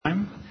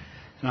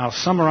And I'll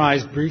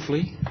summarize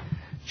briefly.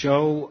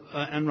 Joe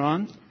and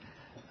Ron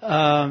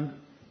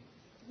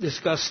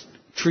discussed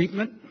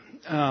treatment,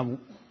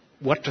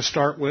 what to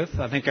start with.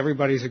 I think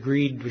everybody's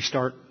agreed we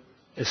start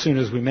as soon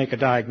as we make a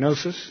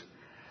diagnosis.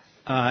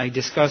 I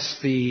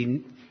discussed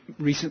the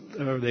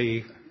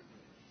new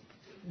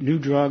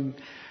drug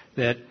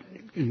that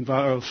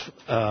involves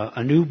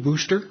a new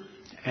booster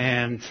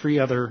and 3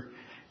 other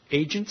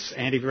agents,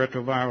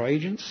 antiretroviral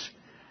agents.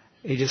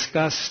 He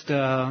discussed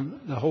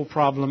the whole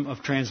problem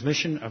of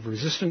transmission of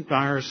resistant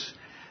virus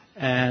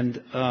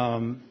and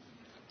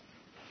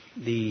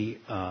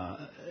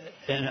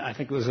and I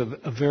think it was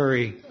a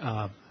very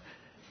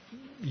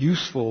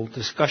useful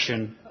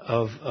discussion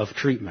of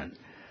treatment.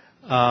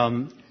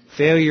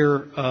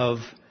 Failure of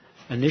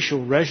initial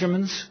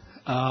regimens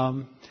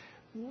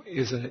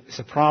is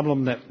a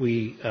problem that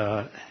we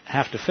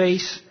have to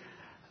face,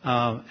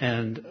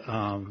 and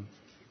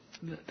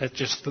that's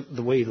just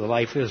the way the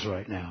life is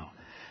right now.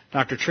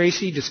 Dr.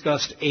 Tracy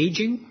discussed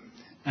aging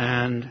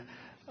and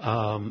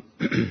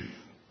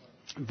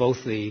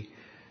both the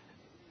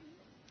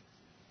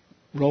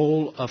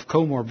role of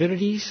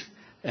comorbidities,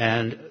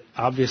 and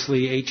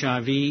obviously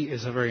HIV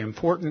is a very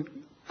important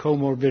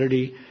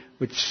comorbidity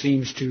which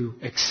seems to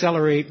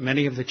accelerate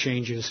many of the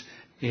changes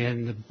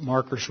in the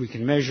markers we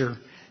can measure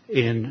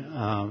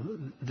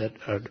that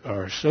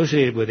are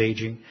associated with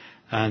aging.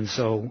 And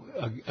so,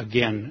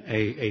 again,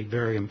 a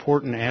very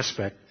important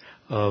aspect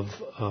of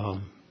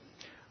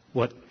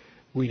what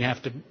we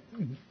have to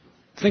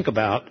think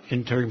about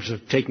in terms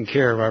of taking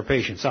care of our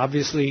patients.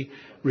 Obviously,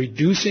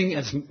 reducing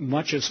as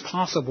much as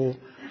possible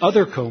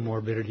other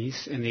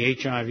comorbidities in the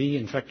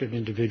HIV-infected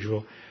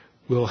individual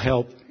will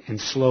help in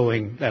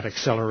slowing that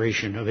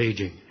acceleration of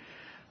aging.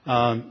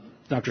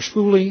 Dr.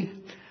 Spooley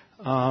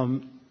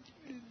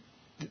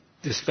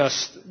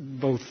discussed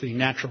both the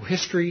natural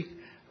history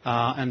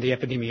and the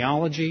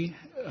epidemiology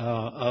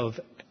of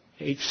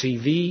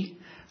HCV.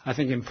 I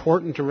think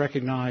important to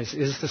recognize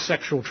is the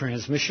sexual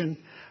transmission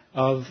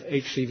of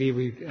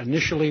HCV.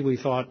 Initially, we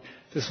thought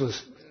this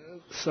was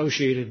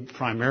associated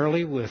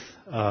primarily with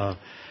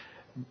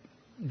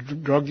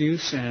drug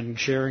use and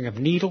sharing of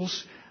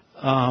needles,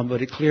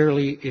 but it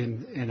clearly,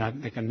 in I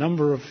think a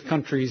number of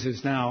countries,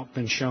 has now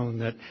been shown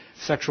that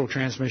sexual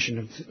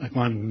transmission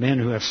among men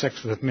who have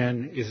sex with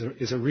men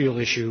is a real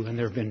issue, and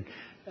there have been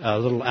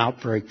little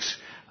outbreaks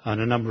in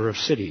a number of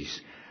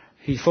cities.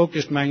 He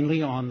focused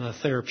mainly on the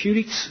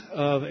therapeutics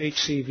of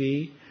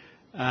HCV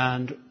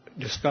and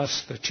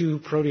discussed the 2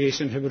 protease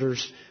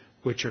inhibitors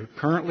which are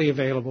currently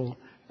available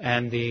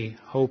and the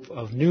hope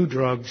of new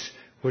drugs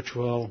which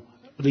will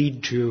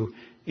lead to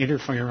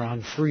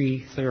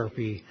interferon-free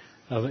therapy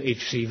of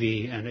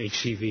HCV and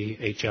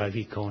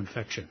HCV-HIV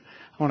co-infection.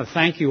 I want to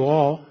thank you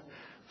all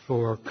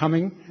for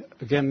coming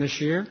again this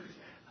year.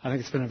 I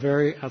think it's been a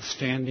very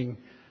outstanding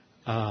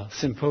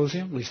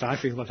symposium, at least I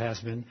feel it has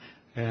been,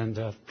 and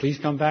please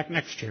come back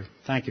next year.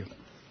 Thank you.